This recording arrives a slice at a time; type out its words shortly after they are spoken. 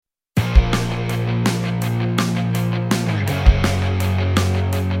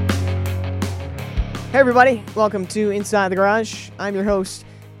Hey everybody, welcome to Inside the Garage. I'm your host,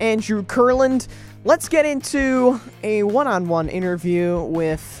 Andrew Kurland. Let's get into a one-on-one interview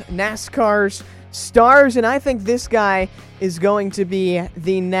with NASCAR's stars, and I think this guy is going to be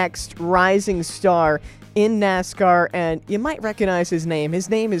the next rising star in NASCAR, and you might recognize his name. His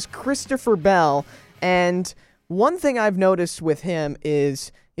name is Christopher Bell, and one thing I've noticed with him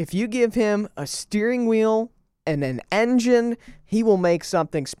is if you give him a steering wheel and an engine, he will make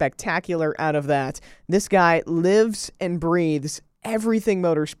something spectacular out of that. This guy lives and breathes everything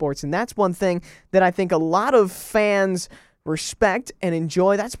motorsports, and that's one thing that I think a lot of fans respect and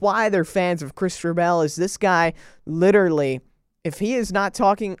enjoy. That's why they're fans of Christopher Bell, is this guy literally, if he is not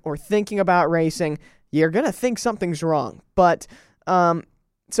talking or thinking about racing, you're going to think something's wrong. But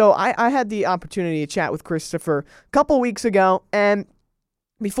so I had the opportunity to chat with Christopher a couple weeks ago, and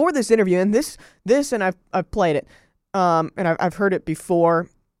before this interview, and this, and I've played it, and I've heard it before.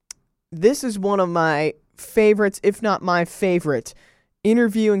 This is one of my favorites, if not my favorite,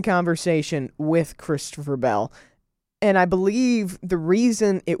 interview and conversation with Christopher Bell. And I believe the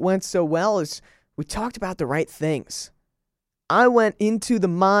reason it went so well is we talked about the right things. I went into the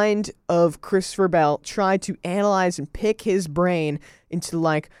mind of Christopher Bell, tried to analyze and pick his brain into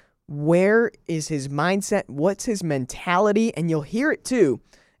like, where is his mindset? What's his mentality? And you'll hear it too.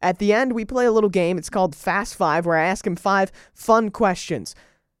 At the end, we play a little game. It's called Fast Five, where I ask him 5 fun questions.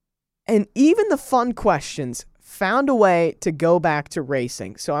 And even the fun questions found a way to go back to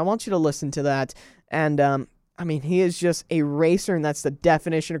racing. So I want you to listen to that. And, he is just a racer, and that's the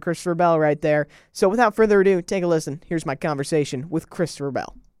definition of Christopher Bell right there. So without further ado, take a listen. Here's my conversation with Christopher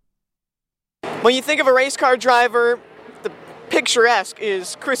Bell. When you think of a race car driver, the picturesque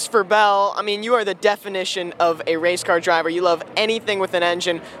is Christopher Bell. I mean, you are the definition of a race car driver. You love anything with an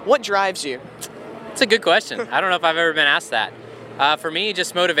engine. What drives you? It's a good question. I don't know if I've ever been asked that. For me,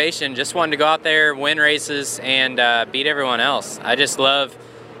 just motivation, just wanting to go out there, win races, and beat everyone else. I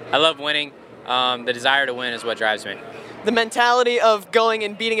love winning. The desire to win is what drives me. The mentality of going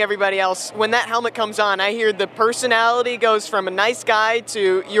and beating everybody else. When that helmet comes on, I hear the personality goes from a nice guy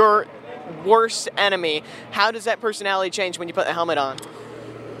to your worst enemy. How does that personality change when you put the helmet on?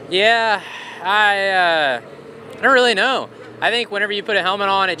 Yeah, I don't really know. I think whenever you put a helmet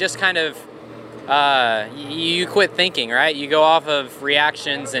on, it just kind of, you quit thinking, right? You go off of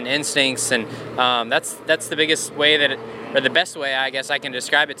reactions and instincts, and that's the biggest way or the best way I guess I can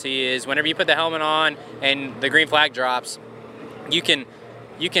describe it to you is whenever you put the helmet on and the green flag drops, you can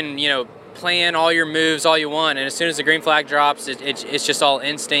plan all your moves all you want, and as soon as the green flag drops, it's just all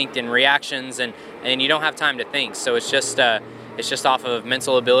instinct and reactions, and you don't have time to think. So it's just off of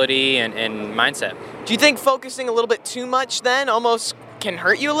mental ability and mindset. Do you think focusing a little bit too much then almost can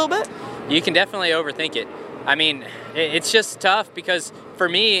hurt you a little bit? You can definitely overthink it. I mean, it's just tough because for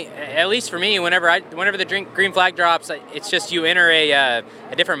me, at least for me, whenever the green flag drops, it's just you enter a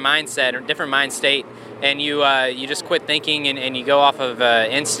different mindset or different mind state, and you just quit thinking and you go off of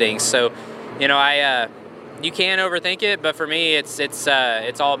instincts. So, you can overthink it, but for me,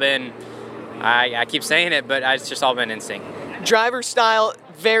 it's all been, I keep saying it, but it's just all been instinct. Driver style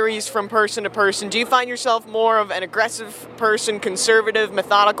varies from person to person. Do you find yourself more of an aggressive person, conservative,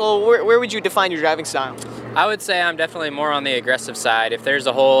 methodical? Where would you define your driving style? I would say I'm definitely more on the aggressive side. If there's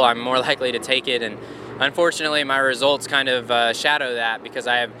a hole, I'm more likely to take it, and unfortunately my results kind of shadow that because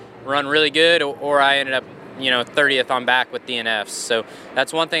I have run really good or I ended up 30th on back with DNFs. So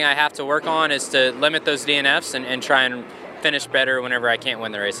that's one thing I have to work on, is to limit those DNFs and try and finish better whenever I can't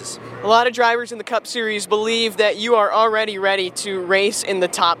win the races. A lot of drivers in the Cup Series believe that you are already ready to race in the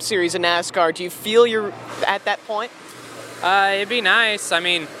top series of NASCAR. Do you feel you're at that point? It'd be nice. I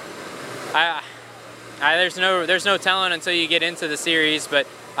mean, there's no telling until you get into the series, but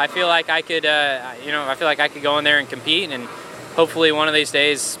I feel like I could, go in there and compete, and hopefully one of these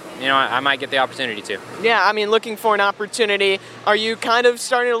days, I might get the opportunity to. Yeah, I mean, looking for an opportunity. Are you kind of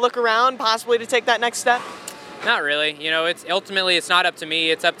starting to look around possibly to take that next step? Not really. It's ultimately it's not up to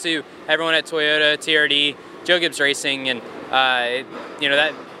me. It's up to everyone at Toyota, TRD, Joe Gibbs Racing, and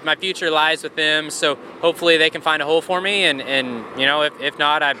that my future lies with them. So hopefully they can find a hole for me, and if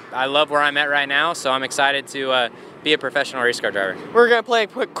not, I love where I'm at right now. So I'm excited to be a professional race car driver. We're gonna play a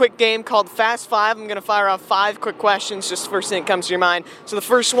quick game called Fast Five. I'm gonna fire off 5 quick questions, just the first thing that comes to your mind. So the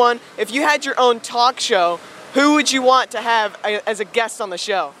first one: if you had your own talk show, who would you want to have as a guest on the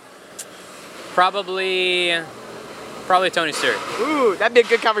show? Probably Tony Stewart. Ooh, that'd be a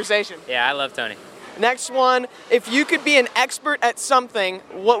good conversation. Yeah, I love Tony. Next one, if you could be an expert at something,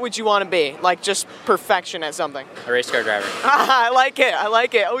 what would you want to be? Like just perfection at something. A race car driver. I like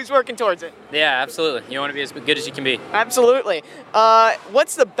it. Always working towards it. Yeah, absolutely. You want to be as good as you can be. Absolutely.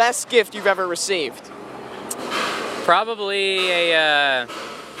 What's the best gift you've ever received? Probably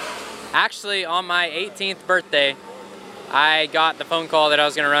actually on my 18th birthday, I got the phone call that I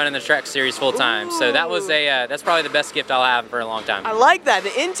was going to run in the Trek Series full time. Ooh. So that was that's probably the best gift I'll have for a long time. I like that,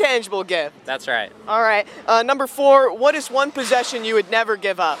 the intangible gift. That's right. All right, number 4, what is one possession you would never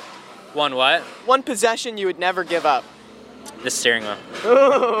give up? One what? One possession you would never give up. The steering wheel.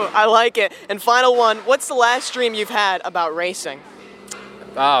 Ooh, I like it. And final one, what's the last dream you've had about racing?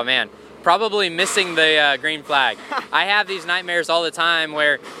 Oh man, probably missing the green flag. I have these nightmares all the time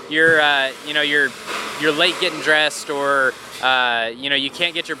where you're late getting dressed, or you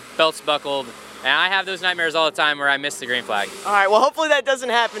can't get your belts buckled. And I have those nightmares all the time where I miss the green flag. All right, well, hopefully that doesn't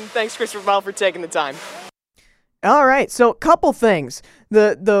happen. Thanks, Christopher Bell, for taking the time. All right, so couple things.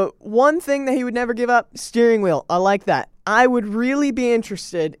 The one thing that he would never give up, steering wheel. I like that. I would really be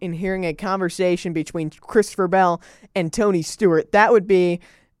interested in hearing a conversation between Christopher Bell and Tony Stewart. That would be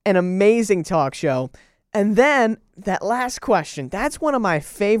an amazing talk show. And then that last question, that's one of my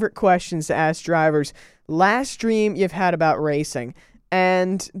favorite questions to ask drivers. Last dream you've had about racing.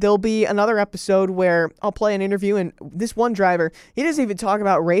 And there'll be another episode where I'll play an interview, and this one driver, he doesn't even talk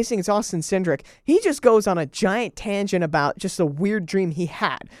about racing. It's Austin Cindric. He just goes on a giant tangent about just a weird dream he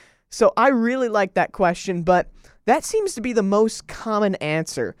had. So I really like that question, but that seems to be the most common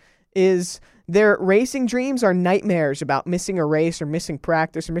answer, is their racing dreams are nightmares about missing a race or missing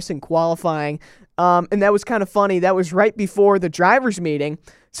practice or missing qualifying. And that was kind of funny. That was right before the driver's meeting.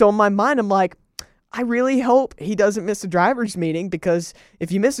 So in my mind, I'm like, I really hope he doesn't miss the driver's meeting, because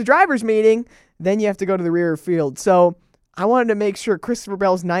if you miss the driver's meeting, then you have to go to the rear field. So I wanted to make sure Christopher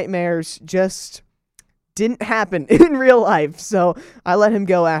Bell's nightmares just didn't happen in real life. So I let him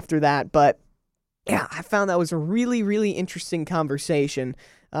go after that. But yeah, I found that was a really, really interesting conversation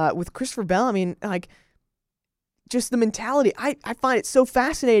with Christopher Bell. I mean, like, just the mentality. I find it so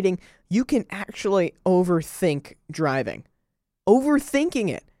fascinating. You can actually overthink driving. Overthinking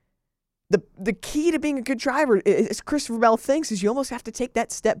it. The key to being a good driver, as Christopher Bell thinks, is you almost have to take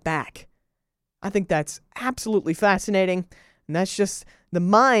that step back. I think that's absolutely fascinating, and that's just the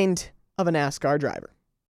mind of a NASCAR driver.